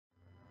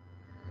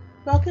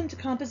Welcome to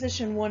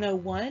Composition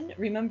 101,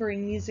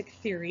 Remembering Music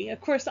Theory, a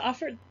course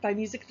offered by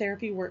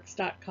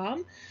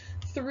musictherapyworks.com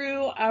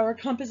through our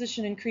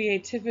Composition and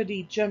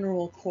Creativity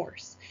General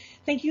course.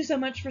 Thank you so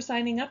much for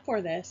signing up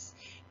for this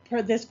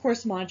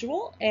course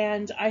module,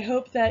 and I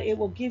hope that it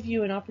will give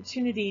you an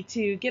opportunity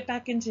to get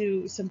back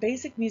into some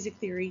basic music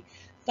theory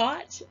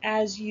thought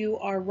as you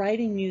are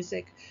writing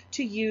music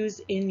to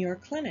use in your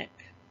clinic.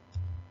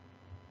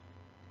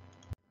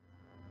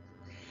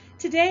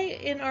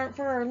 Today,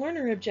 for our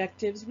learner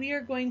objectives, we are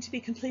going to be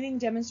completing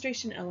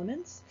demonstration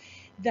elements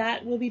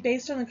that will be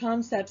based on the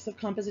concepts of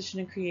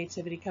composition and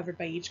creativity covered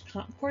by each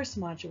course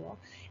module.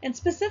 And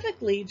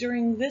specifically,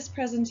 during this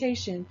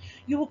presentation,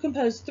 you will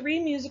compose 3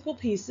 musical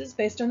pieces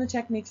based on the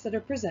techniques that are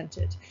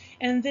presented.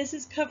 And this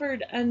is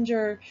covered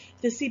under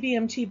the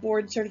CBMT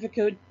board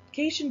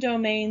certification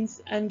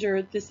domains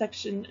under the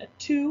section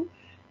 2.A.5,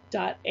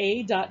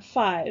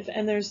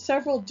 and there's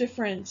several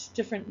different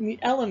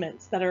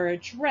elements that are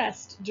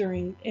addressed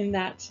in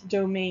that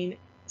domain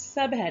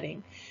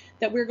subheading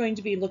that we're going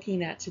to be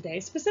looking at today,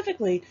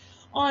 specifically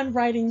on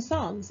writing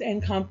songs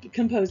and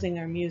composing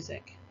our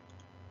music.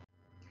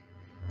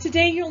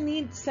 Today you'll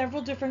need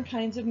several different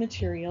kinds of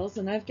materials,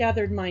 and I've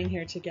gathered mine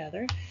here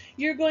together.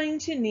 You're going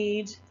to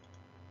need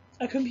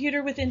a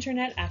computer with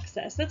internet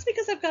access. That's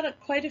because I've got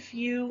quite a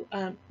few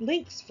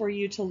links for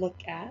you to look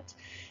at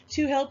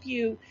to help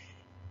you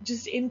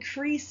just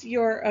increase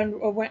your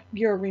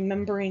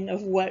remembering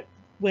of what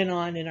went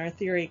on in our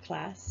theory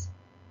class.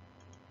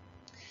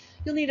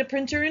 You'll need a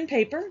printer and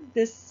paper.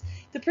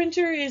 The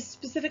printer is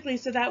specifically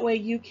so that way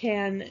you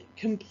can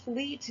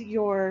complete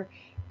your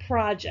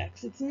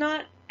projects. It's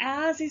not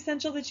as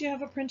essential that you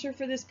have a printer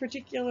for this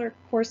particular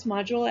course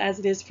module as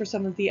it is for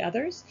some of the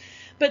others,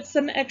 but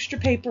some extra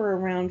paper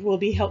around will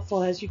be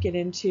helpful as you get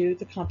into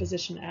the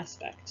composition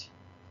aspect.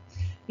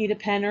 Need a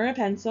pen or a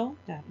pencil.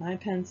 Got my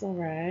pencil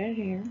right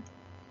here.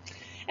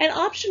 And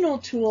optional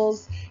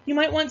tools, you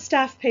might want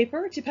staff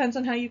paper. It depends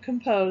on how you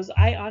compose.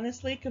 I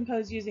honestly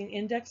compose using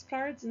index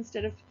cards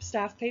instead of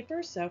staff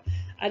paper, so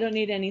I don't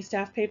need any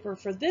staff paper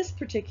for this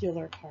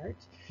particular part.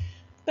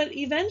 But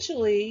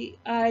eventually,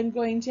 I'm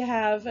going to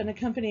have an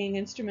accompanying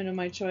instrument of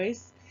my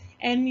choice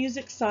and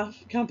music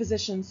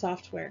composition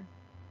software.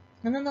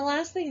 And then the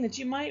last thing that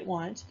you might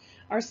want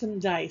are some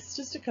dice,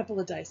 just a couple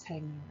of dice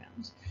hanging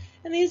around.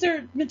 And these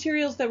are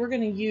materials that we're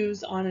going to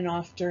use on and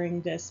off during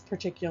this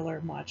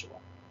particular module.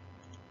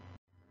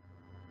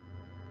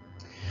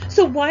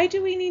 So why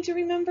do we need to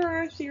remember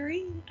our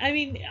theory? I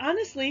mean,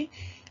 honestly,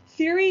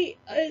 theory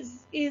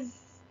is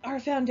our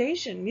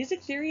foundation.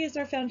 Music theory is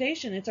our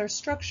foundation. It's our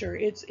structure.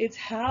 It's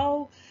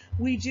how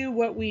we do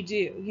what we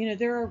do. You know,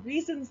 there are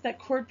reasons that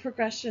chord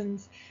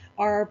progressions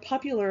are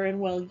popular and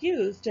well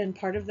used, and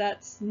part of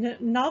that's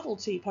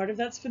novelty, part of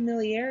that's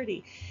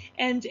familiarity.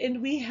 And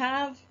we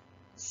have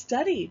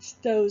studied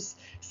those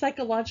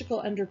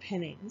psychological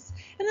underpinnings.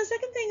 And the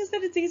second thing is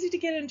that it's easy to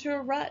get into a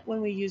rut when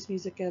we use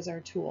music as our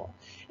tool.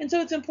 And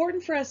so it's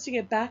important for us to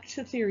get back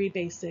to theory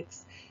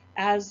basics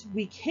as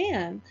we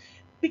can,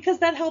 because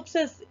that helps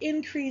us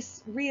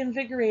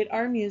reinvigorate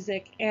our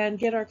music and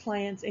get our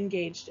clients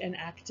engaged and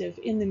active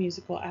in the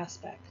musical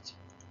aspect.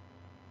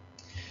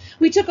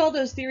 We took all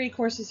those theory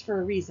courses for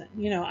a reason.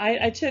 You know,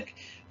 I took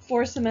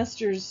 4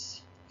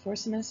 semesters or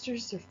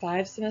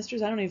 5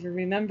 semesters, I don't even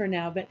remember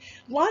now, but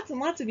lots and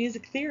lots of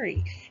music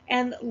theory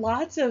and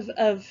lots of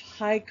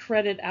high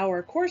credit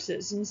hour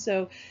courses. And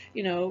so,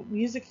 you know,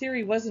 music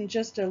theory wasn't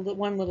just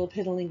one little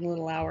piddling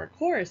little hour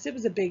course. It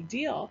was a big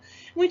deal.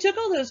 And we took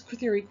all those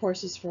theory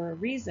courses for a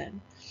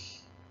reason.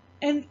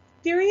 And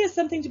theory is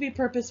something to be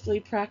purposefully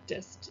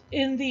practiced.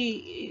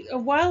 A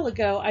while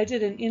ago, I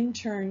did an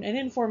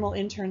informal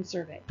intern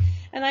survey,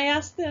 and I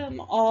asked them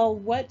all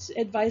what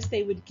advice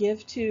they would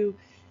give to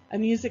a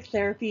music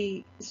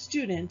therapy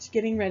student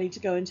getting ready to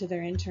go into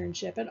their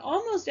internship. And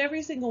almost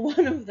every single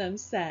one of them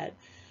said,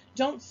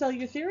 don't sell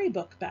your theory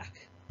book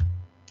back.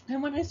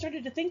 And when I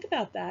started to think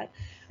about that,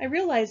 I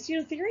realized, you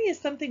know, theory is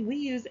something we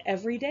use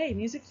every day.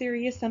 Music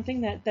theory is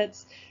something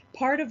that's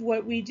part of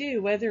what we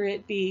do, whether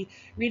it be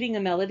reading a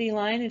melody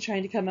line and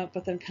trying to come up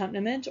with an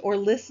accompaniment, or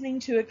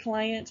listening to a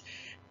client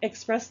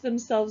express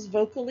themselves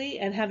vocally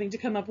and having to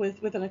come up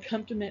with an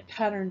accompaniment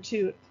pattern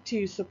to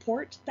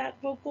support that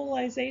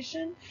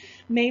vocalization.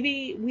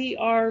 Maybe we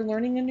are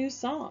learning a new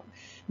song.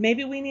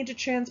 Maybe we need to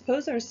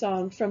transpose our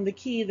song from the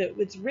key that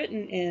it's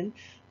written in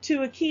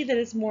to a key that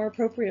is more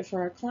appropriate for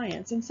our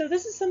clients. And so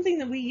this is something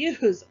that we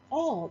use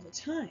all the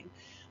time.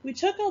 We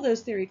took all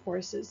those theory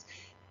courses,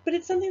 but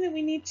it's something that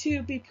we need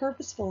to be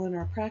purposeful in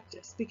our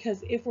practice,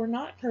 because if we're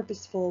not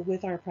purposeful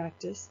with our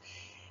practice,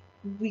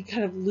 we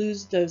kind of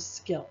lose those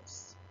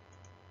skills.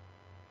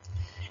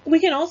 We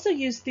can also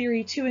use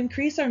theory to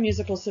increase our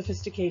musical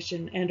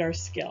sophistication and our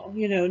skill.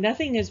 You know,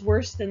 nothing is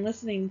worse than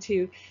listening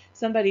to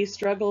somebody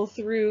struggle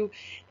through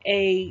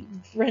a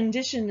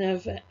rendition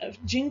of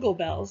Jingle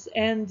Bells,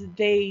 and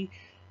they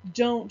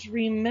don't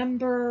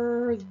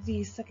remember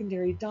the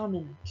secondary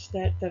dominant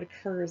that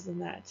occurs in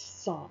that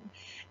song.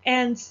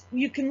 And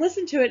you can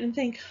listen to it and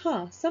think,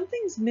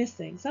 something's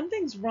missing,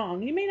 something's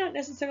wrong. You may not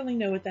necessarily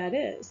know what that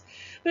is.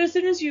 But as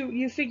soon as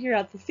you figure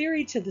out the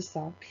theory to the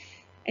song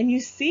and you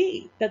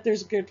see that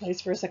there's a good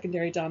place for a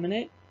secondary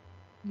dominant,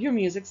 your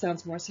music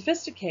sounds more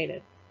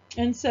sophisticated.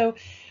 And so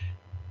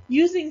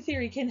using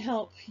theory can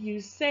help you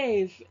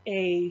save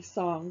a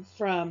song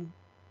from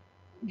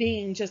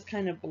being just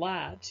kind of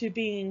blah to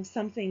being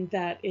something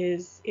that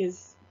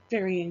is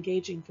very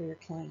engaging for your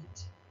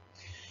client.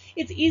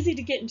 It's easy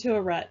to get into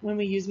a rut when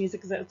we use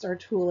music as our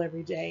tool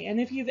every day.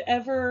 And if you've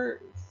ever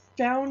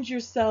found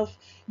yourself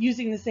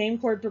using the same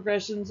chord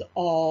progressions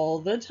all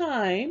the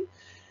time,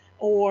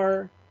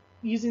 or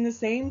using the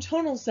same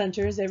tonal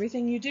centers,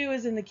 everything you do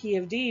is in the key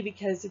of D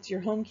because it's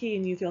your home key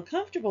and you feel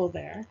comfortable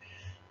there,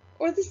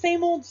 or the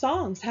same old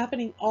songs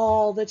happening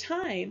all the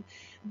time,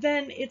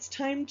 then it's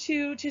time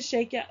to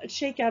shake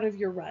out of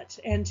your rut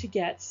and to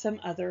get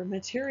some other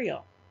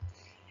material.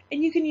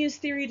 And you can use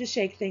theory to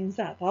shake things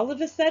up. All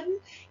of a sudden,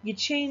 you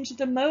change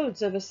the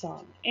modes of a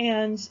song,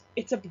 and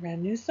it's a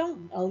brand new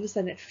song. All of a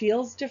sudden, it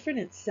feels different,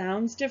 it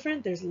sounds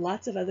different, there's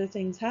lots of other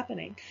things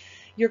happening.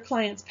 Your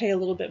clients pay a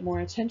little bit more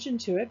attention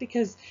to it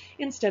because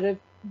instead of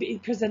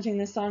presenting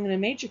this song in a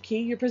major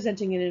key, you're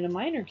presenting it in a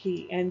minor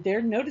key, and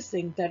they're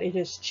noticing that it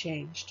has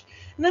changed.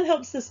 And that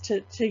helps us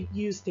to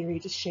use theory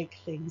to shake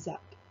things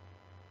up.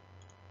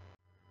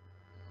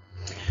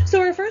 So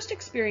our first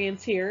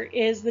experience here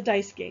is the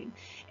dice game.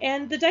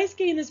 And the dice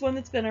game is one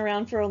that's been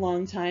around for a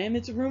long time.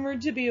 It's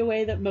rumored to be a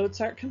way that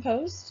Mozart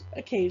composed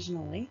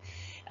occasionally,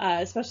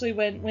 especially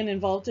when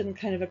involved in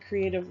kind of a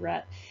creative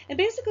rut. And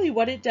basically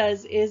what it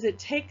does is it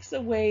takes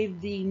away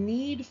the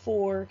need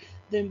for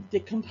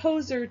the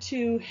composer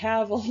to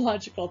have a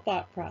logical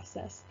thought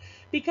process,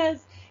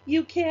 because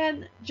you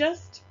can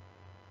just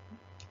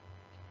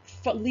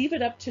leave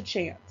it up to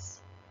chance.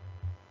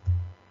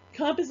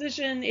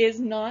 Composition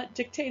is not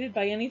dictated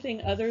by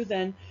anything other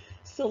than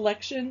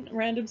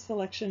random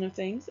selection of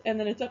things, and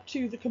then it's up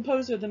to the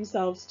composer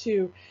themselves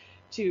to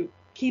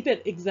keep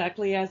it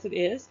exactly as it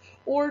is,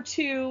 or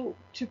to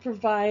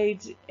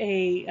provide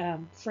a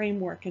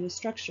framework and a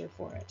structure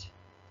for it.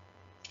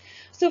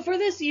 So for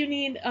this, you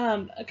need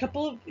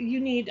you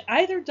need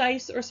either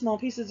dice or small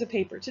pieces of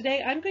paper.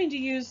 Today, I'm going to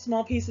use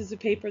small pieces of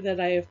paper that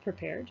I have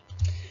prepared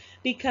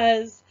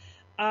because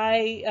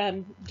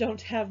I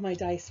don't have my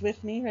dice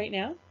with me right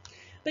now.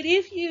 But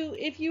if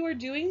you are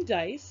doing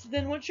dice,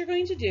 then what you're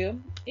going to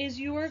do is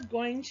you are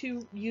going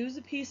to use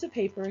a piece of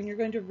paper and you're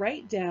going to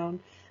write down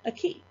a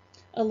key,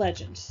 a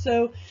legend.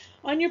 So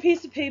on your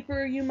piece of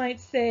paper, you might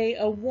say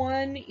a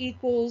 1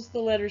 equals the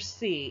letter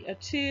C, a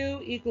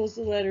 2 equals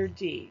the letter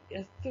D,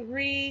 a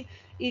 3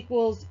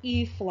 equals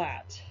E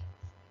flat,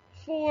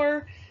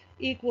 4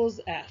 equals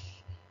F,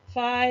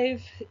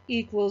 5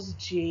 equals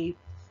G,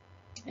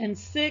 and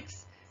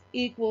 6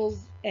 equals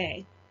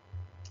A.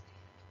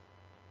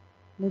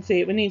 Let's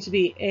see, it would need to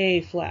be A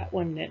flat,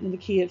 wouldn't it, in the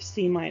key of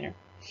C minor.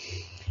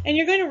 And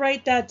you're going to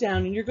write that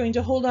down and you're going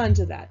to hold on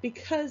to that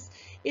because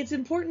it's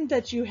important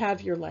that you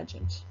have your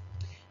legend.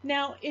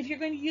 Now, if you're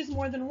going to use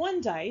more than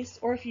one dice,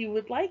 or if you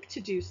would like to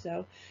do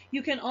so,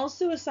 you can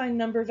also assign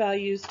number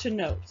values to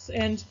notes.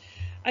 And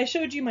I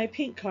showed you my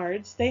pink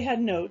cards. They had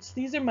notes.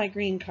 These are my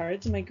green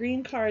cards. My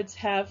green cards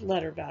have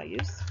letter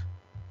values.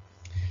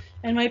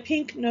 And my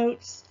pink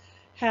notes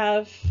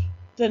have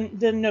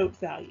the note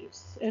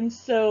values. And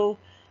so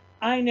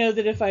I know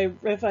that if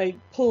I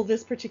pull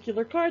this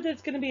particular card, that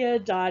it's going to be a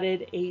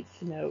dotted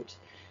 8th note.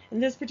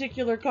 In this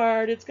particular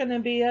card, it's going to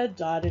be a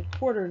dotted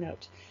quarter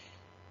note.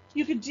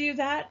 You could do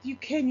that. You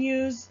can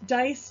use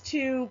dice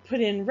to put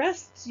in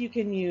rests. You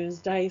can use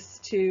dice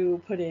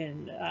to put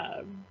in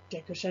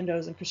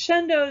decrescendos and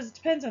crescendos. It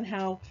depends on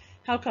how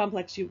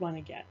complex you want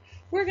to get.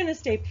 We're going to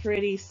stay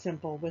pretty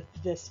simple with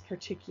this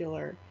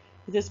particular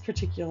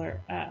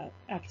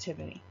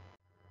activity.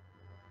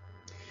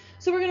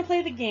 So we're going to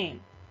play the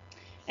game.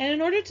 And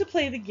in order to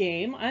play the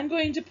game, I'm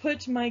going to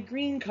put my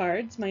green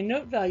cards, my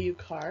note value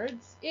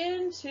cards,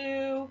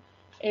 into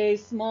a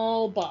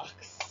small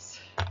box.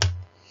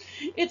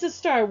 It's a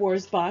Star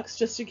Wars box,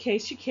 just in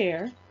case you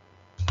care.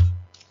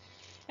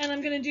 And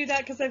I'm going to do that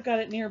because I've got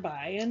it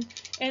nearby.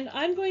 And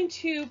I'm going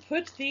to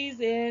put these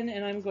in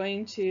and I'm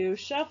going to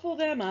shuffle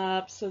them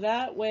up so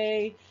that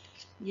way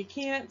you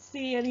can't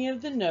see any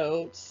of the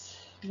notes.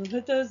 I'm going to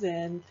put those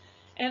in.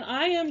 And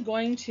I am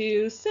going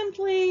to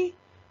simply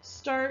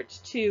start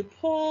to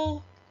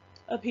pull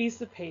a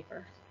piece of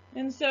paper.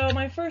 And so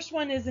my first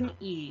one is an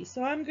E.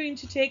 So I'm going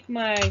to take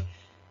my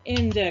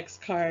index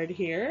card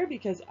here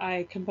because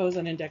I compose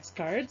on index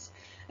cards,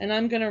 and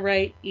I'm going to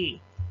write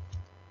E.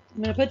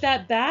 I'm going to put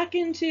that back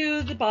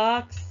into the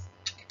box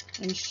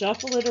and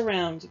shuffle it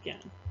around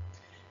again.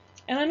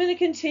 And I'm going to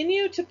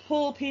continue to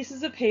pull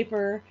pieces of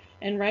paper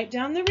and write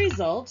down the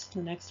result.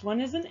 The next one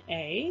is an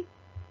A,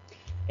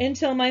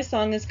 until my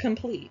song is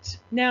complete.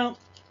 Now,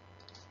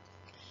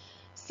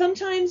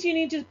 sometimes you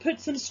need to put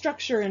some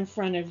structure in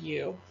front of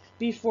you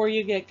before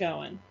you get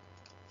going.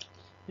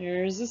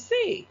 There's a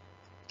C.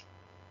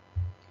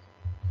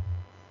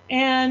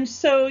 And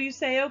so you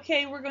say,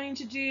 okay, we're going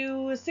to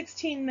do a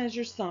 16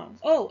 measure song.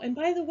 Oh, and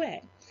by the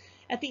way,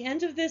 at the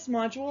end of this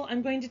module,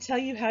 I'm going to tell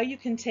you how you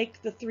can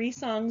take the 3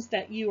 songs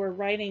that you are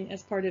writing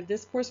as part of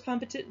this course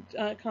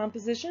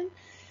composition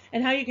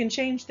and how you can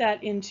change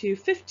that into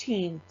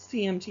 15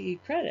 CMTE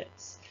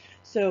credits.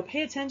 So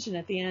pay attention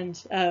at the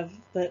end of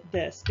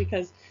this,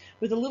 because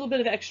with a little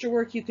bit of extra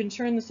work, you can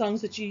turn the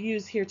songs that you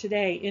use here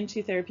today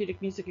into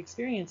therapeutic music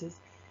experiences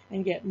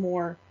and get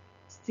more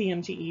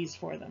CMTEs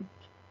for them.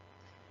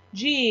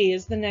 G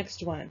is the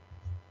next one.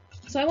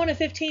 So I want a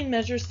 15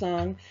 measure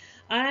song.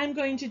 I'm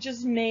going to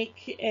just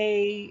make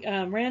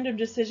a random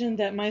decision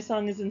that my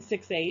song is in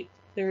 6/8.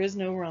 There is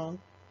no wrong.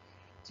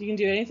 So you can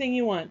do anything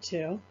you want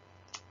to.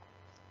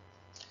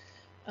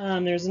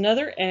 There's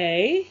another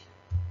A.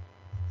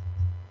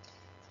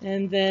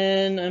 And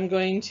then I'm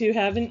going to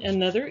have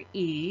another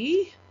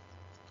E.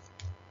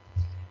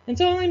 And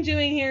so all I'm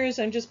doing here is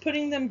I'm just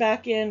putting them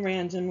back in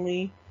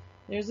randomly.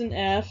 There's an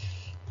F,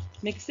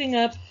 mixing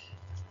up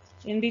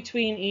in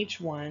between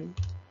each one.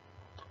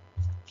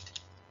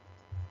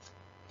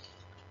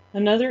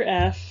 Another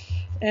F,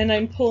 and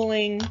I'm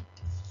pulling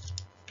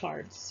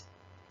cards.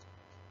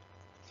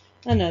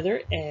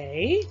 Another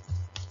A,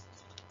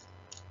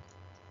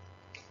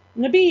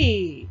 and a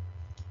B.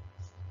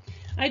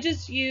 I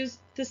just used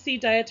the C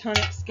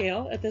diatonic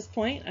scale at this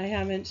point. I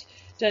haven't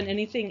done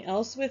anything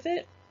else with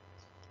it.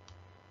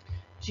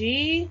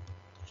 G,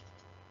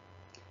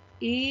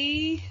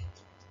 E,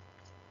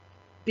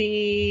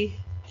 B,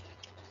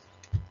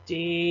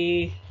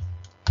 D,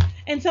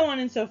 and so on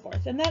and so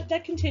forth. And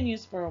that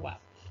continues for a while.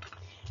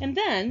 And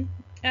then,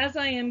 as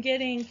I am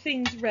getting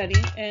things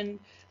ready and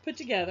put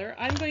together,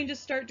 I'm going to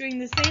start doing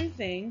the same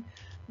thing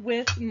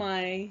with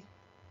my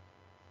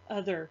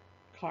other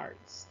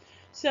cards.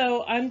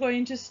 So I'm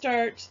going to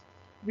start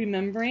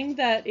remembering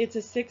that it's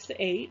a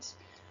 6/8.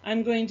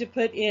 I'm going to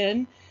put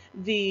in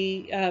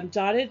the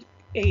dotted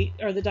 8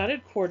 or the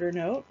dotted quarter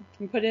note,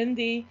 and put in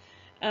the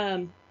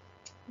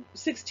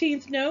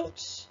 16th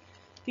note,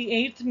 the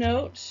 8th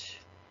note,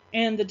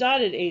 and the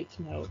dotted 8th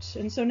note.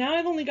 And so now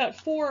I've only got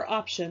 4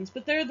 options,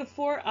 but they're the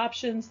 4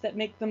 options that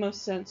make the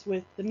most sense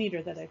with the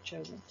meter that I've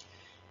chosen.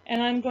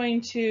 And I'm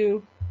going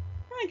to,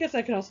 I guess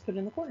I could also put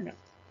in the quarter note.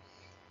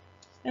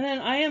 And then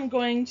I am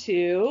going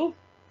to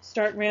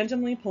start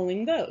randomly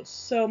pulling those.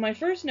 So my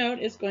first note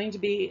is going to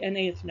be an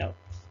 8th note.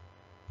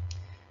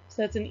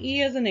 So that's an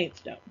E as an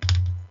 8th note.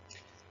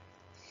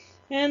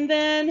 And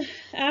then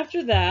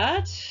after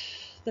that,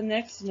 the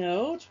next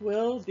note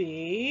will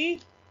be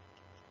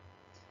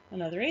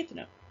another 8th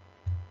note.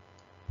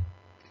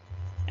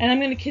 And I'm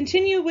going to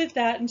continue with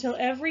that until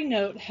every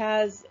note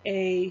has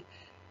a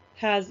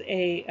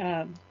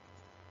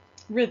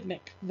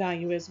rhythmic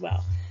value as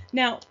well.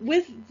 Now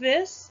with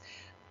this,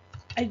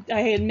 I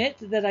admit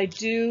that I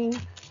do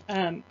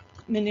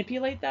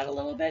manipulate that a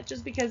little bit,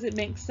 just because it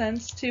makes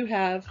sense to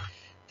have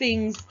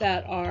things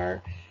that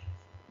are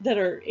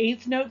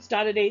 8th notes,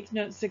 dotted 8th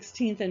notes,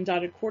 16th, and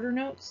dotted quarter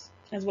notes,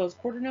 as well as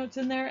quarter notes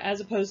in there,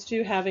 as opposed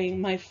to having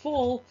my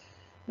full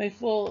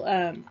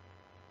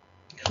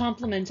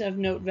complement of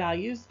note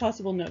values,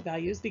 possible note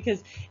values,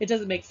 because it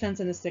doesn't make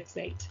sense in a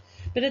 6/8.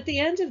 But at the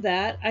end of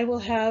that, I will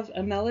have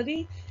a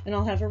melody and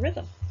I'll have a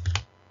rhythm.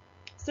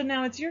 So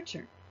now it's your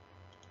turn.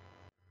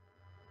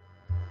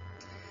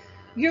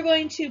 You're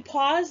going to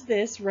pause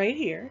this right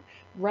here,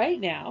 right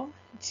now,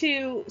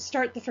 to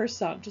start the first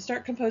song, to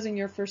start composing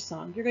your first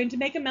song. You're going to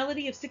make a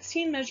melody of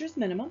 16 measures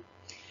minimum.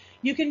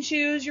 You can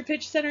choose your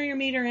pitch, center, your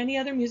meter, any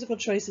other musical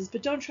choices,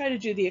 but don't try to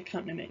do the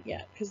accompaniment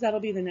yet, because that'll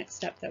be the next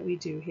step that we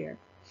do here.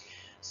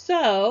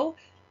 So,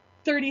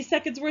 30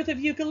 seconds worth of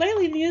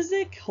ukulele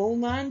music.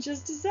 Hold on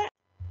just a sec.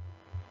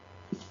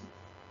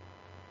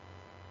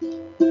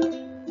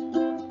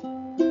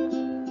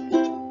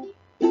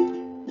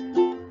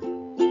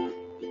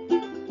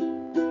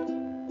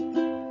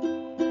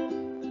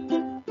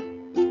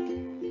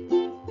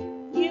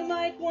 You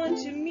might want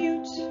to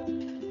mute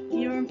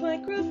your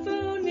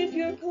microphone if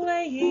you're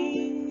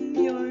playing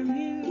your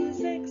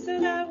music, so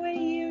that way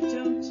you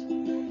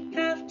don't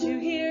have to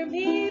hear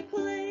me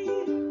play.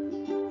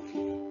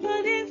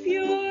 But if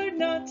you're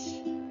not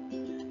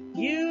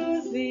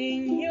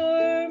using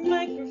your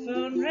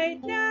microphone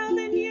right now,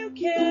 then you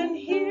can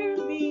hear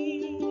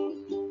me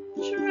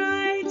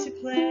try to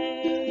play.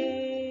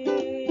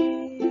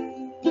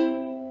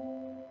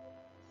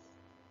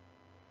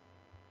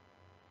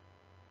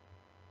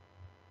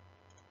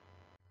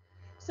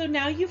 So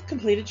now you've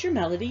completed your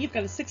melody. You've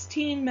got a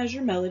 16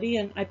 measure melody,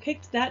 and I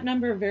picked that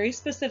number very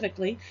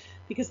specifically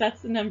because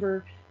that's the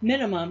number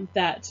minimum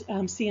that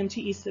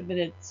CMTE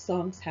submitted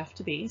songs have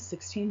to be,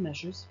 16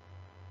 measures.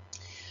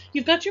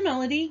 You've got your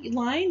melody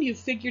line, you've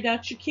figured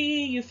out your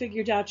key, you've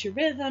figured out your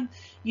rhythm.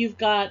 You've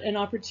got an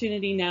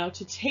opportunity now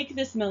to take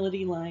this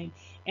melody line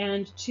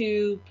and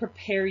to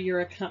prepare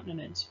your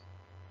accompaniment.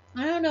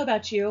 I don't know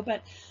about you,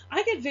 but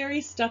I get very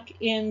stuck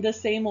in the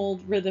same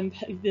old rhythm,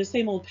 the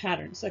same old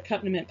patterns,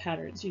 accompaniment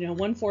patterns,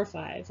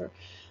 1-4-5 or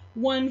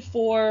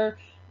 1-4-3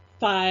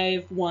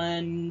 5,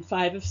 1,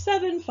 5 of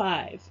 7,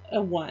 5,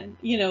 a 1,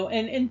 you know,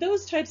 and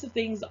those types of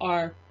things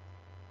are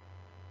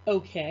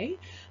okay,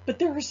 but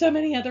there are so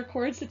many other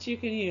chords that you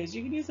can use.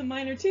 You can use a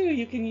minor 2,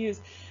 you can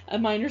use a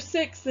minor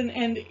 6,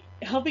 and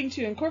helping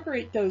to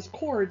incorporate those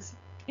chords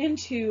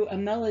into a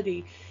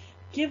melody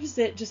gives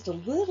it just a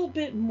little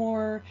bit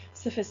more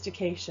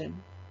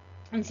sophistication.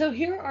 And so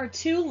here are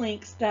 2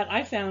 links that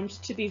I found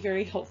to be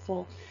very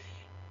helpful.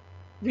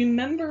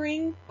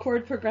 Remembering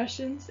chord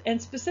progressions,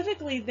 and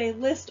specifically they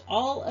list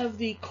all of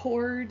the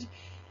chord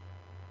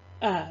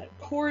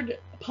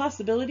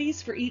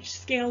possibilities for each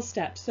scale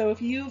step. So if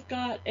you've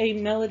got a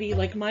melody,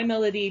 like my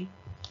melody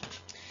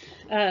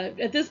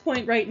at this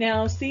point right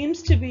now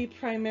seems to be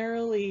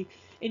primarily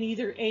in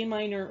either A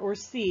minor or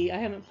C. I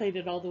haven't played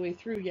it all the way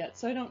through yet,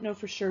 so I don't know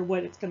for sure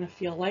what it's going to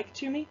feel like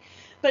to me.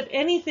 But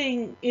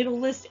anything, it'll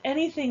list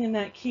anything in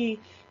that key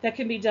that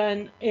can be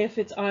done if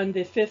it's on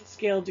the 5th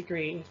scale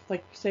degree.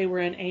 Like say we're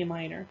in A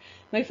minor.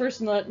 My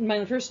first note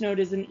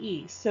is an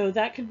E, so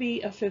that could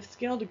be a 5th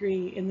scale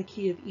degree in the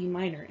key of E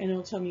minor, and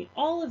it'll tell me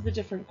all of the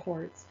different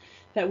chords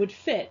that would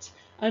fit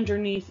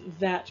underneath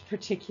that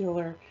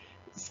particular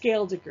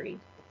scale degree,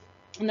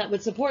 and that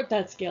would support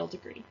that scale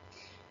degree.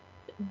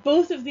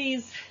 Both of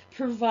these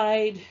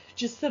provide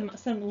just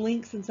some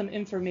links and some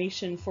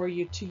information for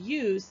you to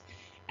use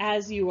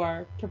as you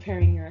are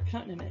preparing your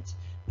accompaniment,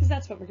 because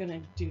that's what we're going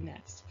to do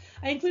next.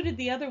 I included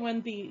the other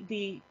one,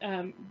 the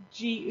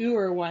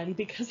G-Ur one,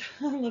 because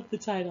I love the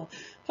title,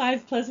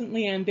 5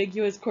 Pleasantly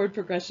Ambiguous Chord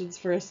Progressions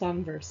for a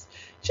Song Verse.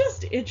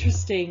 Just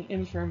interesting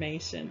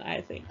information, I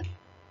think.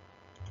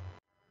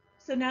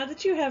 So now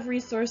that you have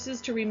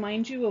resources to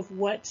remind you of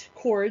what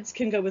chords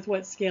can go with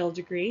what scale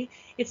degree,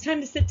 it's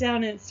time to sit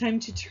down and it's time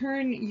to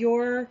turn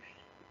your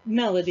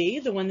melody,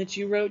 the one that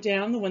you wrote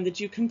down, the one that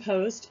you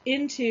composed,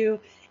 into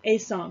a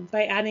song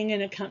by adding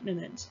an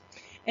accompaniment.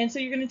 And so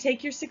you're going to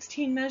take your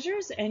 16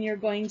 measures and you're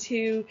going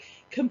to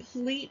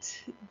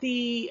complete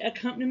the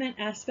accompaniment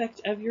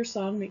aspect of your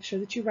song. Make sure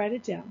that you write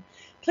it down.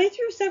 Play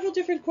through several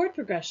different chord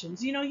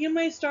progressions. You know, you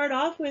may start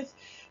off with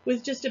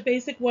just a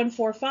basic 1,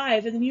 4,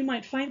 5, and then you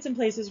might find some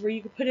places where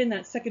you could put in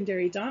that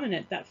secondary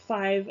dominant, that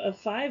 5 of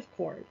 5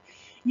 chord.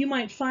 You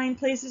might find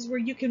places where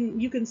you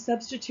can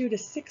substitute a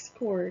 6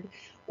 chord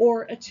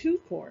or a 2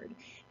 chord,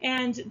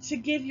 and to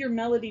give your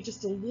melody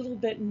just a little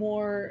bit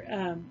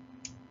more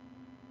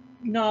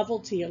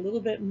novelty, a little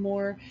bit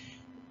more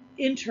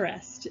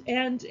interest,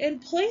 and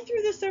play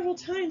through this several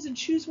times and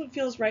choose what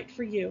feels right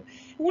for you.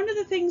 And one of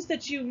the things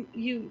that you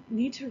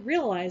need to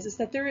realize is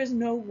that there is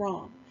no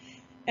wrong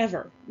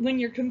ever when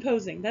you're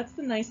composing. That's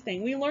the nice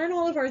thing. We learn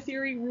all of our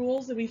theory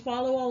rules and we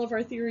follow all of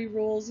our theory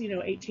rules, you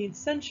know, 18th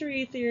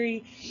century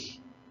theory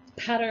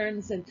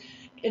patterns and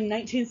in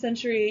 19th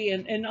century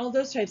and all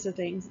those types of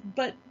things.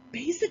 But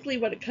basically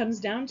what it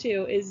comes down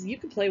to is you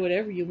can play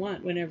whatever you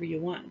want whenever you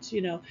want.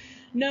 You know,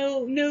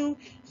 no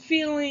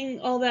feeling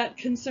all that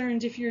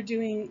concerned if you're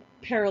doing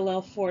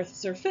parallel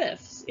 4ths or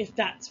 5ths. If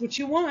that's what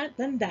you want,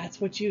 then that's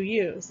what you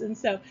use. And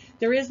so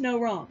there is no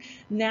wrong.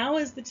 Now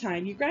is the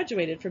time. You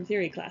graduated from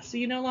theory class, so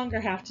you no longer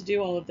have to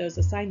do all of those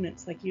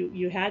assignments like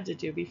you had to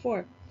do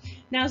before.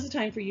 Now's the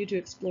time for you to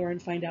explore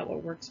and find out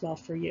what works well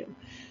for you.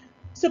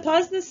 So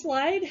pause this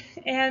slide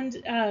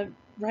and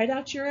write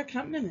out your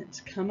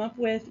accompaniment. Come up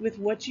with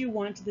what you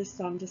want this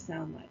song to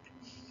sound like.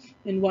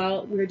 And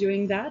while we're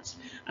doing that,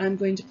 I'm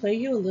going to play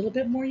you a little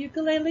bit more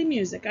ukulele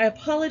music. I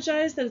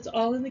apologize that it's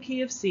all in the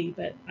key of C,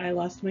 but I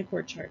lost my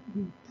chord chart.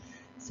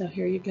 So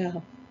here you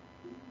go.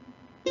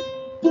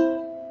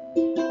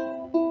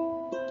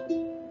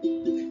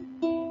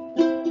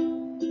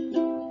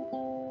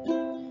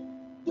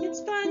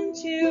 It's fun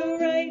to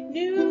write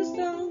new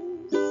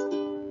songs.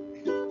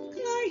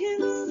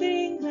 Clients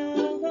sing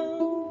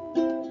along.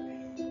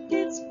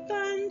 It's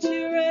fun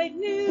to write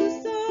new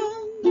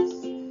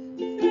songs.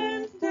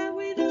 Friends that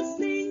will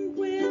sing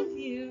with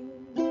you.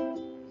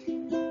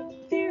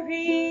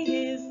 Theory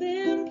is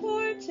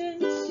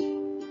important.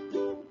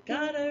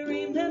 Gotta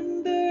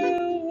remember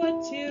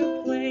what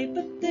to play,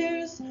 but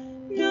there's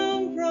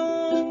no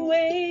wrong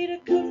way to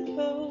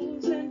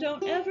compose, and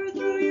don't ever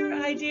throw your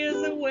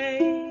ideas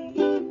away.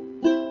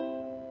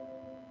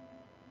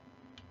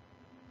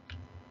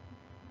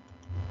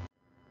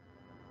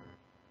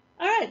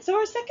 Alright, so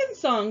our second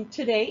song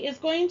today is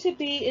going to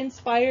be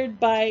inspired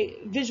by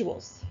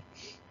visuals.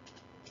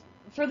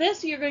 For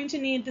this, you're going to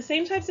need the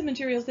same types of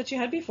materials that you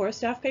had before,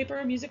 staff paper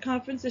or music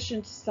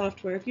composition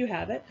software if you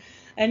have it.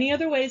 Any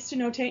other ways to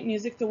notate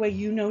music the way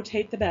you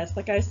notate the best.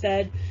 Like I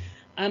said,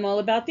 I'm all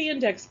about the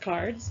index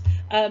cards,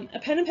 a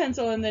pen and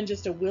pencil, and then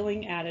just a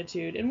willing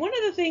attitude. And one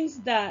of the things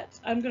that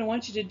I'm going to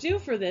want you to do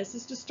for this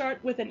is to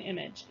start with an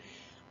image.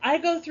 I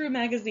go through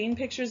magazine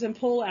pictures and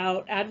pull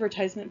out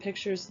advertisement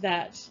pictures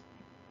that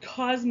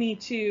cause me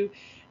to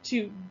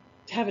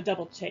have a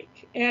double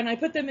take, and I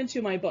put them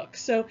into my book.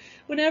 So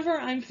whenever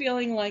I'm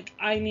feeling like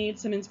I need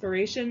some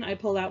inspiration, I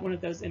pull out one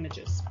of those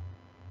images.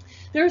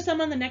 There are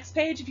some on the next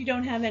page if you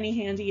don't have any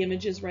handy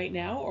images right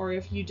now, or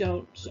if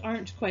you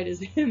aren't quite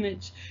as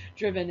image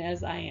driven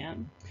as I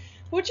am.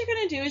 What you're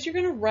going to do is you're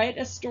going to write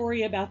a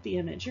story about the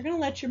image. You're going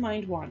to let your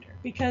mind wander,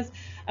 because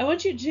I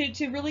want you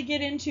to really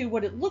get into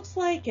what it looks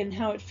like and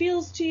how it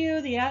feels to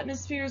you, the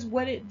atmospheres,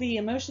 the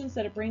emotions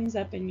that it brings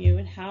up in you,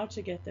 and how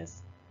to get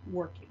this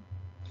working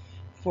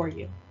for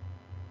you.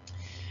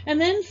 And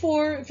then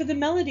for the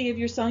melody of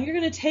your song, you're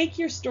going to take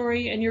your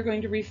story and you're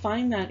going to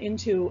refine that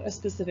into a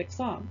specific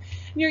song.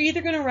 And you're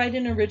either going to write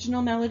an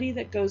original melody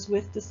that goes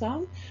with the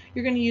song,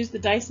 you're going to use the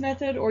dice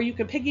method, or you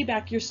could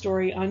piggyback your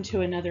story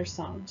onto another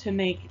song to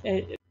make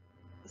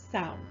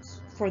sounds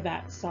for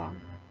that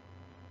song.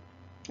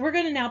 We're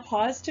going to now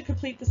pause to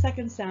complete the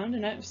second song,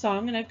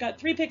 and I've got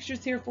 3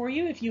 pictures here for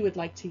you if you would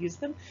like to use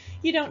them.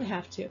 You don't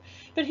have to.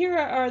 But here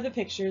are the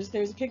pictures.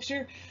 There's a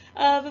picture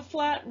of a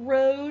flat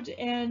road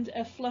and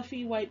a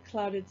fluffy white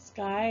clouded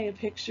sky, a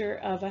picture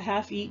of a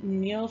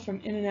half-eaten meal from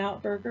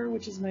In-N-Out Burger,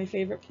 which is my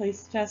favorite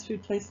fast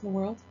food place in the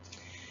world,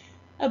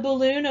 a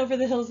balloon over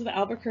the hills of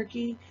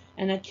Albuquerque,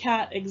 and a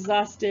cat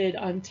exhausted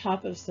on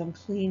top of some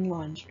clean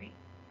laundry.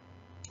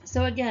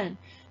 So again,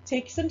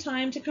 take some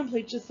time to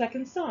complete your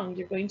second song.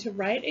 You're going to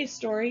write a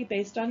story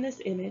based on this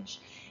image,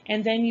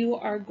 and then you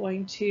are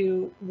going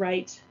to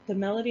write the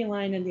melody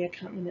line and the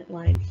accompaniment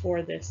line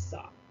for this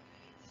song.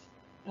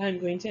 I'm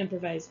going to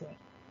improvise one.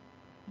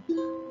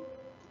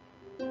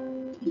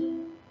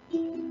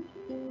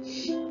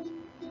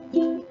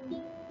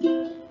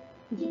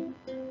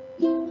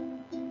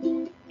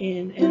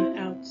 In and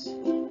out,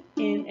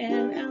 in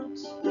and out,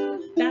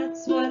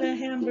 that's what a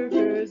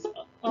hamburger's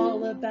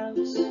all about.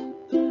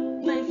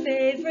 My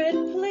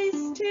favorite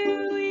place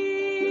to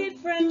eat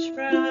French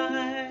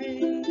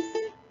fries.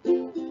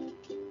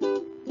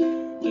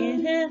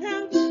 In and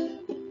out,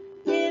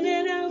 in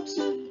and out,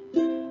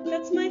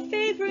 that's my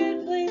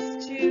favorite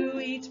place to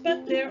eat,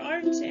 but there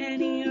aren't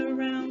any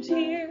around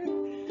here.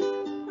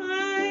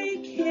 I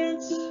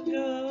can't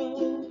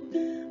go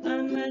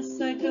unless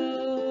I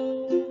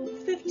go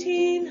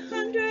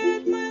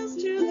 1,500 miles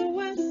to the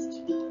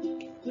west,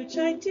 which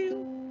I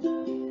do.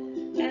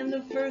 And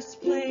the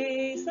first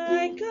place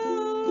I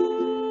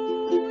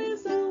go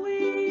is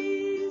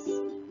always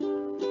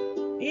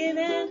in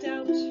and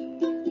out.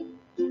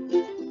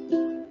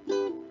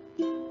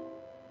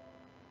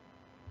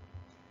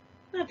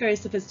 Not very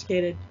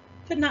sophisticated,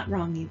 but not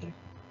wrong either.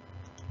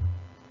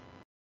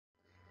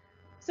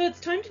 So it's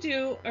time to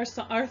do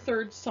our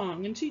third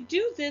song. And to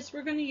do this,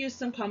 we're going to use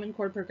some common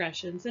chord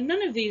progressions. And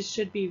none of these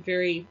should be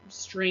very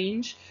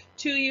strange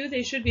to you.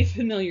 They should be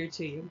familiar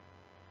to you.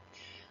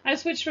 I've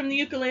switched from the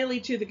ukulele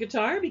to the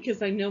guitar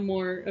because I know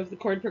more of the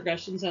chord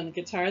progressions on the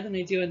guitar than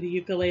I do on the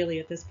ukulele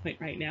at this point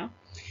right now.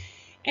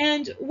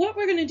 And what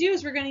we're going to do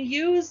is we're going to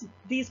use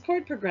these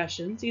chord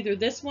progressions, either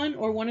this one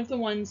or one of the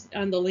ones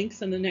on the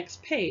links on the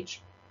next page,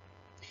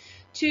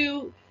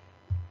 to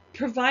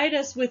provide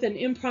us with an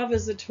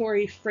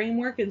improvisatory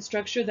framework and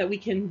structure that we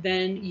can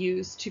then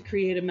use to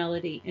create a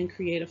melody and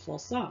create a full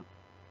song.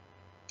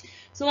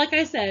 So like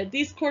I said,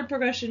 these chord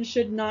progressions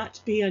should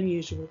not be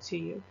unusual to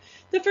you.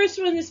 The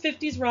first one is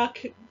 50s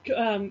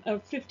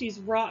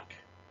rock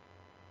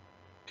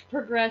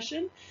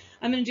progression.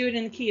 I'm going to do it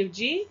in the key of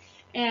G,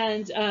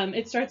 and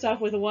it starts off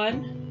with a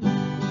 1,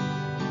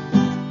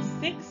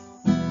 6,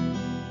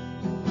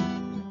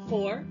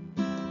 4,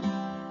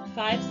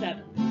 5,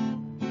 7,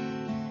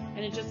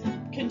 and it just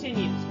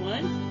continues.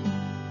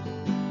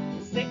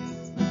 1, 6,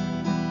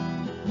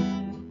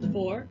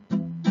 4,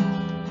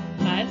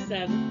 5,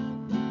 7.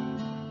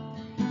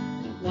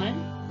 1,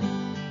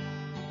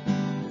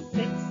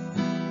 6,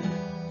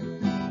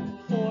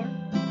 4,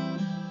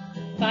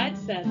 5,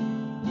 7,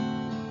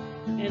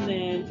 and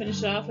then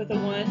finish off with a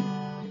 1,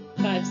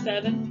 5,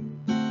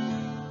 7,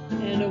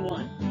 and a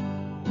 1.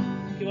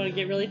 If you want to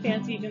get really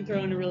fancy, you can throw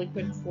in a really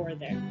quick 4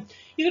 there.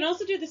 You can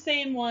also do the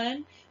same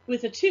one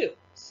with a 2.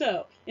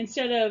 So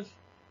instead of,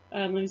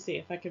 let me see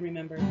if I can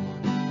remember.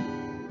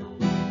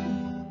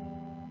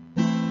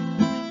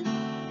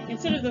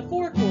 Instead of the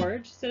 4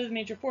 chord, instead of the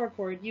major 4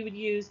 chord, you would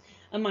use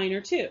a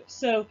minor 2.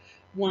 So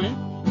 1,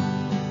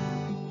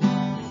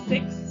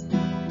 6,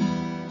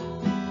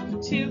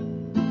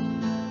 2,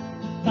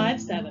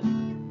 5, 7.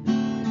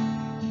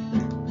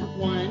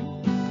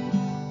 1,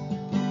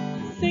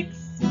 6,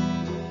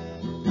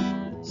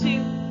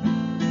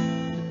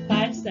 2,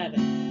 5, 7.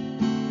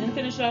 And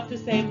finish off the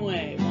same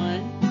way.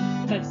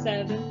 1, 5,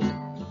 7,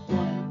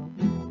 1.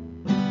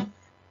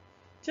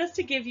 Just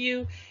to give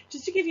you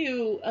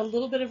a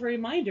little bit of a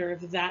reminder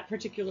of that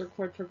particular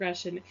chord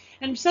progression,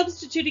 and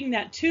substituting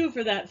that 2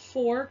 for that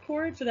 4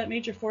 chord, for that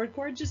major 4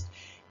 chord, just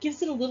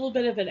gives it a little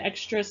bit of an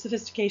extra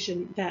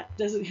sophistication that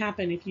doesn't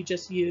happen if you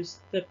just use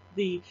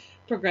the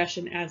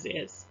progression as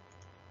is.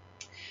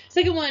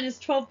 Second one is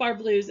 12-bar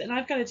blues, and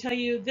I've got to tell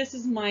you, this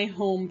is my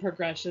home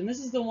progression. This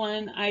is the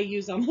one I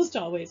use almost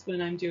always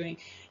when I'm doing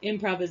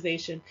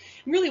improvisation.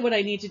 And really what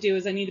I need to do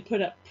is I need to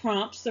put up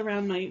prompts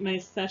around my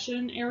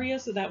session area,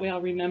 so that way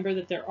I'll remember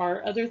that there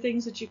are other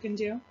things that you can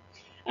do.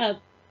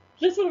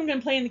 This one I'm going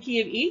to play in the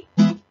key of E.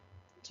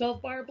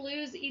 12-bar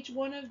blues, each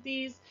one of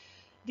these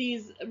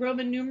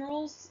Roman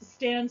numerals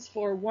stands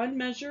for one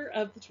measure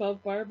of the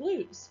 12-bar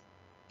blues.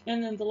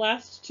 And then the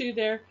last two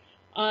there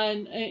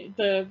on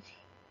the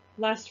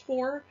last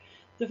four,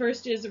 the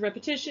first is a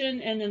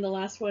repetition, and then the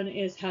last one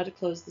is how to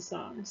close the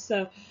song.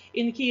 So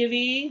in the key of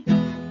E,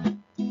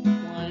 1,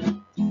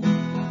 1,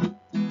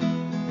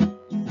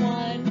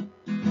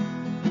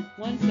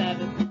 1,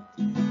 7,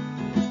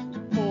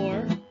 4,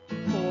 4,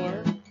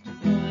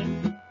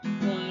 1,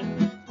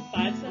 1,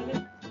 5,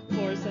 7,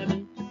 4,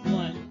 7,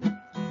 1,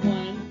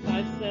 1,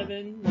 5,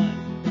 7, 1.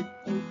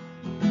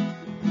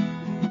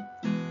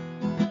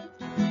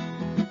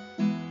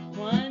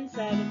 1,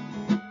 7,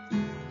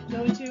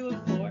 go into a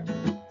 4,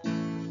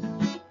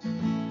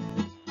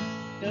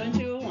 go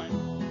into a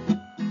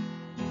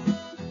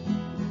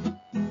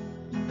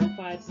 1,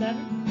 5,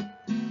 7,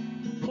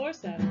 4,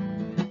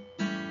 7,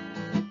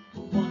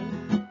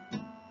 1,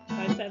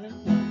 5, 7,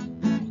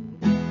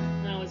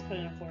 1. I always put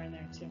in a 4 in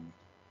there too.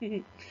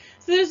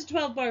 So there's a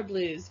 12-bar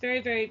blues.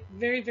 Very, very,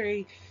 very,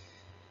 very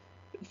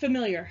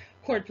familiar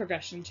chord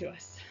progression to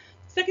us.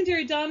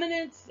 Secondary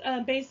dominants,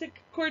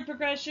 basic chord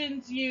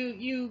progressions.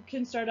 You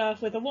can start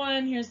off with a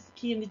 1. Here's the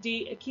key in the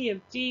D, a key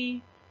of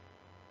D.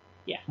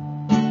 Yeah.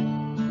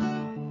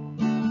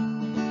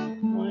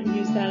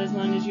 Use that as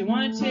long as you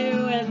want to,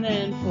 and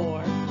then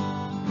 4.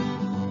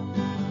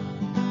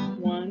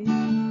 1,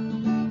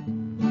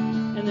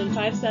 and then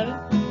 5,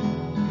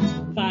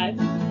 7, 5,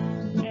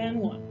 and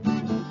 1.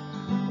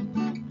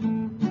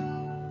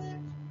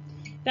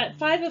 That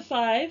 5 of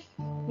 5,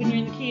 when you're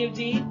in the key of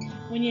D,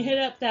 when you hit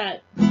up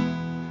that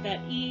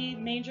E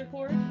major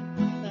chord,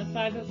 that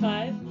 5 of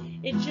 5,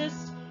 it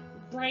just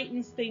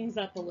brightens things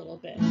up a little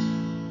bit.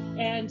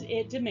 And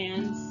it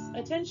demands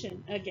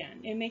attention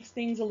again. It makes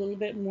things a little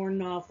bit more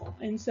novel.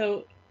 And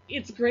so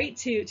it's great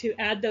to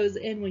add those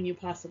in when you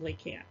possibly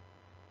can.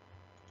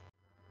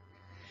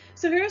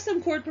 So here are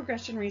some chord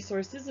progression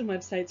resources and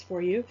websites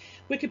for you.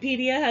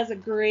 Wikipedia has a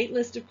great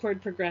list of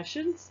chord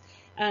progressions.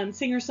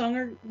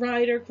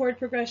 Singer-songwriter chord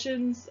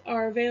progressions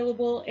are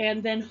available,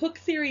 and then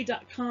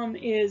hooktheory.com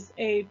is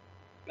a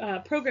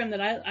program that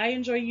I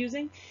enjoy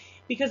using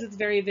because it's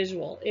very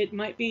visual. It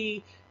might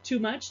be too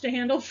much to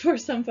handle for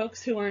some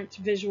folks who aren't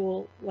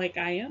visual like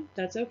I am.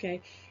 That's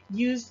okay.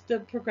 Use the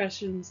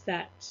progressions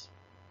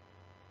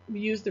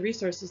use the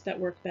resources that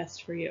work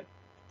best for you.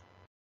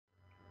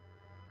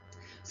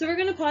 So we're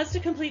going to pause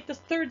to complete the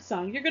third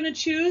song. You're going to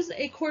choose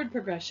a chord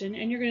progression,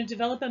 and you're going to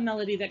develop a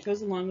melody that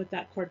goes along with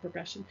that chord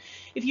progression.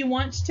 If you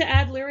want to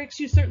add lyrics,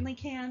 you certainly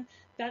can.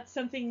 That's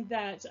something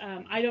that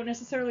I don't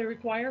necessarily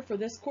require for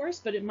this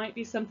course, but it might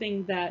be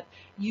something that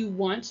you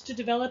want to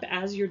develop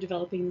as you're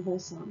developing the whole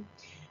song.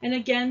 And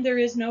again, there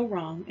is no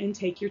wrong, and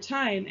take your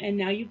time. And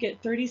now you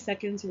get 30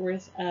 seconds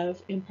worth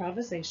of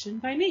improvisation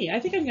by me. I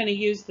think I'm going to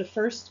use the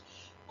first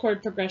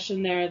chord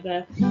progression there,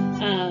 the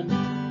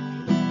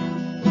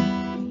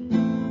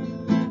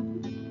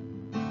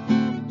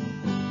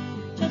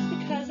just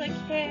because I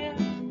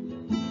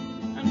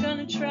can, I'm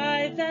going to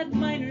try that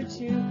minor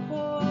 2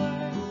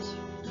 chord,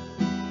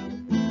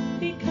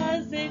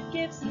 because it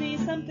gives me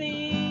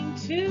something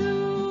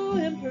to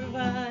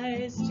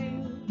improvise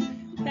to.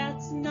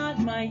 That's not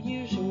my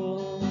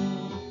usual.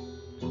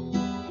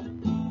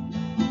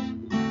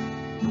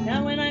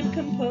 Now when I'm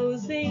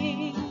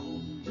composing,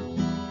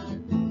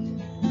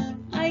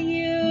 I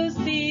use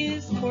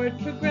these chord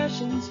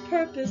progressions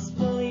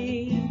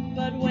purposefully,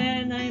 but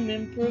when I'm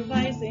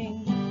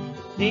improvising,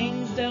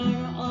 things don't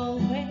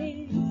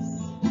always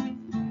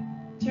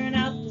turn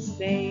out the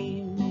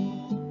same.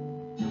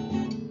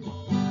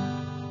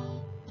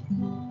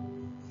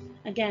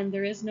 Again,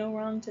 there is no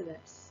wrong to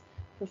this.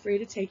 Feel free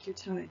to take your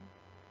time.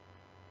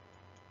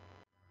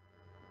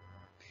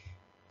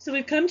 So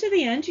we've come to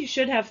the end. You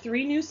should have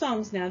 3 new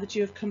songs now that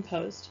you have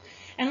composed.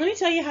 And let me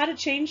tell you how to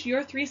change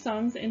your 3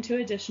 songs into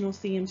additional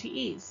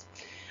CMTEs.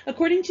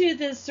 According to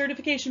the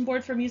Certification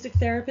Board for Music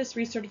Therapists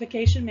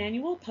Recertification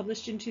Manual,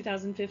 published in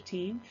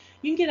 2015,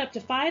 you can get up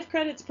to 5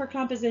 credits per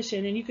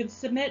composition, and you can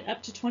submit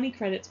up to 20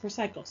 credits per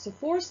cycle. So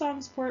 4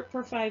 songs per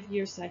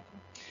 5-year cycle.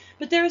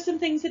 But there are some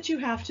things that you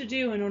have to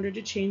do in order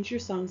to change your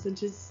songs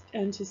into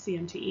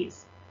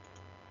CMTEs.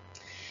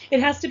 It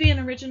has to be an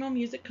original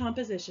music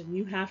composition.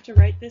 You have to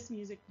write this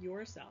music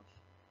yourself.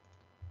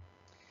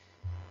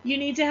 You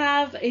need to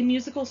have a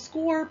musical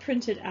score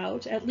printed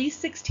out, at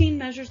least 16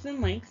 measures in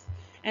length,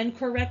 and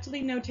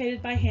correctly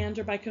notated by hand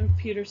or by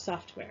computer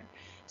software.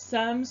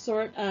 Some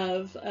sort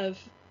of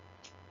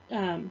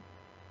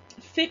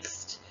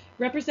fixed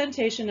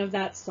representation of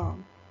that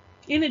song.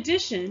 In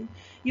addition,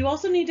 you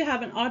also need to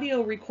have an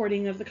audio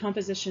recording of the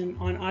composition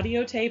on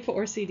audio tape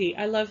or CD.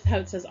 I love how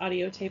it says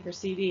audio tape or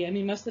CD. I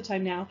mean, most of the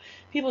time now,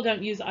 people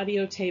don't use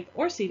audio tape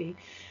or CD.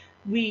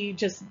 We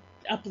just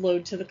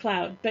upload to the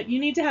cloud. But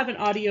you need to have an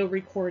audio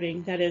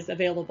recording that is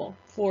available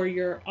for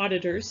your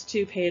auditors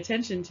to pay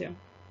attention to.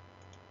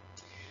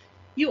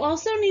 You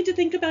also need to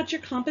think about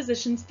your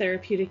composition's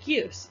therapeutic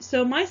use.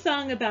 So my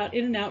song about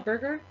In-N-Out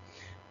Burger,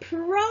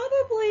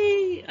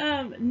 Probably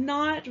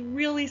not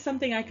really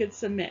something I could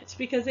submit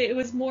because it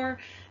was more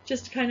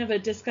just kind of a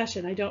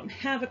discussion. I don't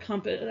have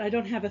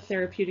a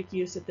therapeutic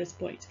use at this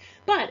point.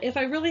 But if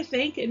I really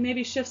think and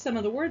maybe shift some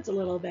of the words a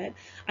little bit,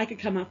 I could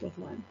come up with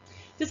one.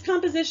 This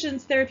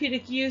composition's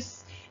therapeutic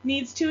use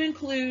needs to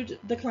include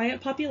the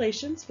client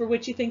populations for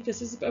which you think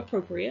this is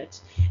appropriate.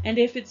 And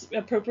if it's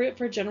appropriate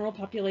for general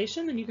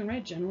population, then you can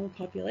write general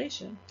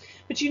population.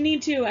 But you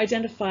need to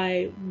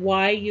identify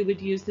why you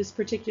would use this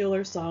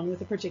particular song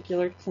with a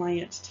particular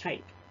client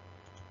type.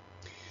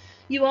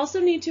 You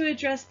also need to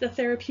address the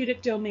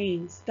therapeutic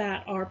domains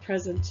that are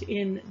present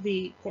in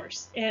the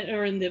course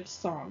or in the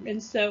song.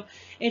 And so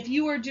if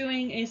you are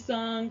doing a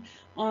song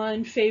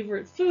on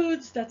favorite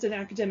foods, that's an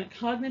academic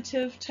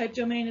cognitive type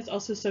domain. It's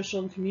also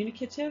social and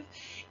communicative.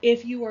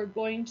 If you are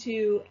going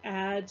to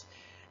add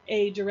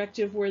a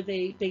directive where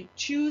they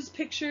choose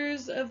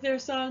pictures of their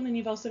song, then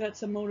you've also got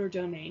some motor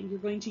domain. You're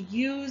going to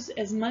use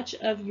as much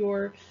of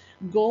your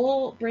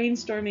goal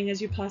brainstorming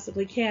as you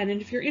possibly can. And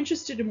if you're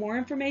interested in more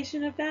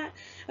information about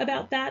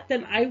that,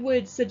 then I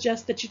would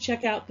suggest that you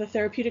check out the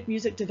Therapeutic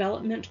Music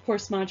Development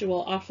course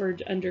module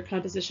offered under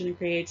Composition and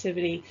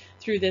Creativity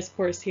through this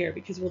course here,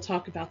 because we'll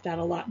talk about that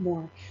a lot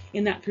more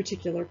in that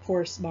particular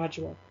course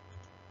module.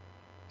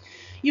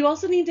 You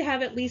also need to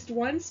have at least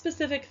one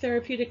specific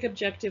therapeutic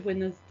objective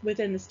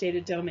within the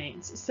stated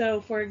domains.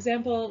 So for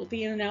example,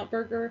 the In-N-Out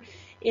Burger,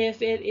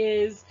 if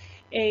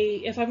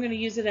I'm going to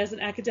use it as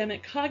an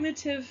academic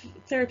cognitive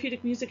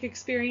therapeutic music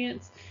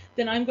experience,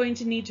 then I'm going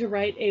to need to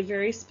write a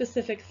very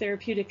specific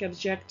therapeutic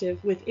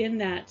objective within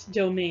that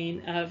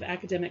domain of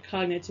academic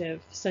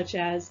cognitive, such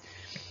as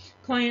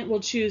client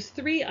will choose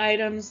 3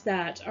 items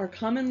that are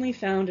commonly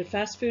found at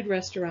fast food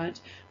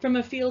restaurant from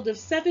a field of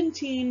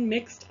 17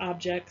 mixed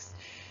objects,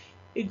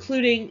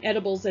 including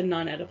edibles and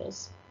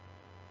non-edibles.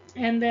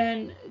 And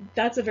then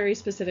that's a very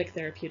specific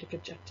therapeutic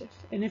objective.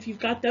 And if you've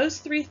got those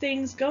 3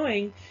 things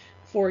going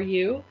for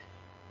you,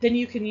 then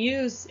you can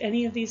use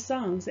any of these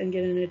songs and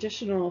get an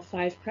additional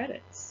 5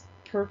 credits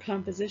per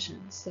composition.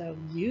 So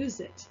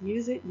use it,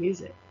 use it, use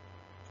it.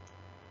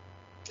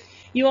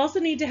 You also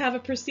need to have a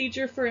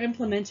procedure for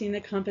implementing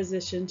the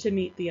composition to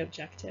meet the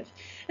objective.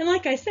 And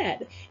like I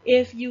said,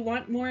 if you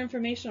want more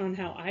information on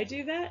how I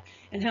do that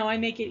and how I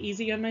make it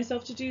easy on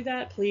myself to do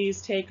that,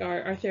 please take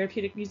our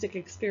Therapeutic Music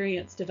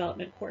Experience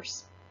Development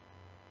course.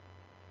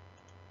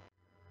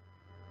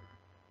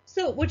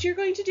 So what you're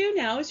going to do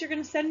now is you're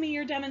going to send me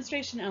your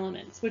demonstration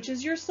elements, which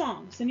is your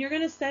songs. And you're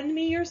going to send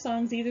me your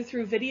songs either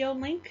through video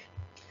link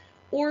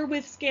or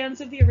with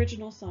scans of the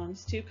original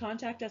songs to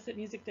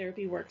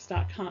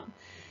contactus@musictherapyworks.com.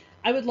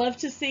 I would love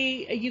to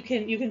see, you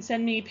can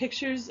send me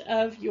pictures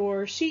of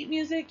your sheet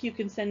music, you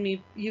can send me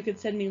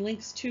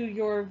links to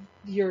your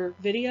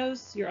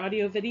videos, your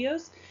audio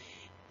videos.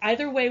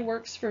 Either way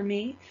works for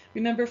me.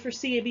 Remember, for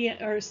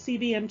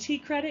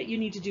CBMT credit, you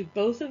need to do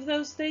both of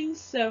those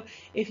things. So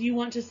if you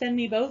want to send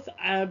me both,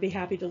 I would be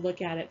happy to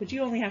look at it, but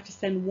you only have to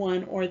send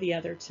one or the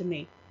other to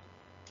me.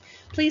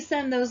 Please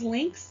send those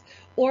links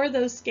or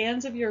those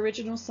scans of your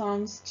original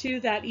songs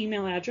to that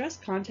email address,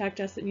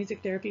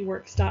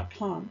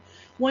 contactus@musictherapyworks.com.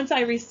 Once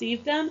I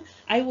receive them,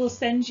 I will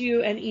send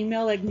you an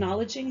email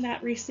acknowledging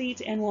that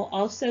receipt, and will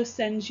also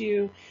send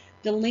you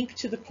the link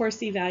to the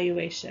course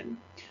evaluation.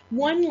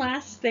 One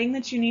last thing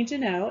that you need to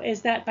know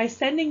is that by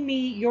sending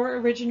me your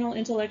original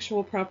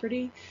intellectual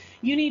property,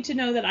 you need to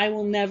know that I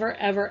will never,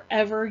 ever,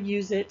 ever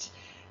use it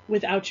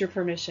without your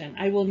permission.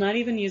 I will not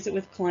even use it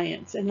with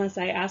clients unless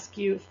I ask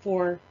you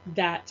for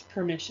that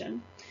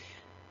permission.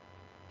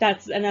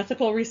 That's an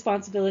ethical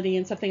responsibility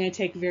and something I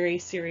take very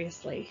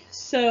seriously.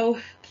 So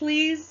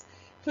please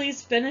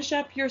finish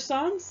up your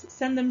songs,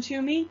 send them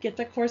to me, get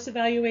the course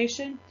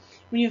evaluation.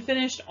 When you've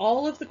finished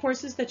all of the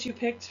courses that you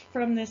picked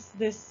from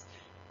this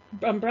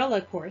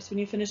umbrella course, when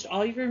you finished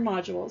all of your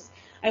modules,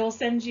 I will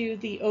send you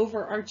the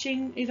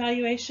overarching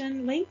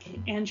evaluation link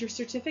and your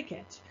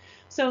certificate.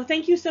 So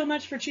thank you so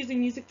much for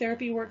choosing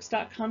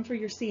musictherapyworks.com for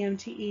your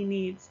CMTE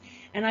needs.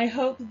 And I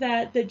hope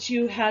that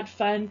you had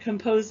fun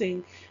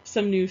composing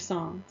some new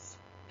songs.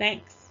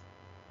 Thanks.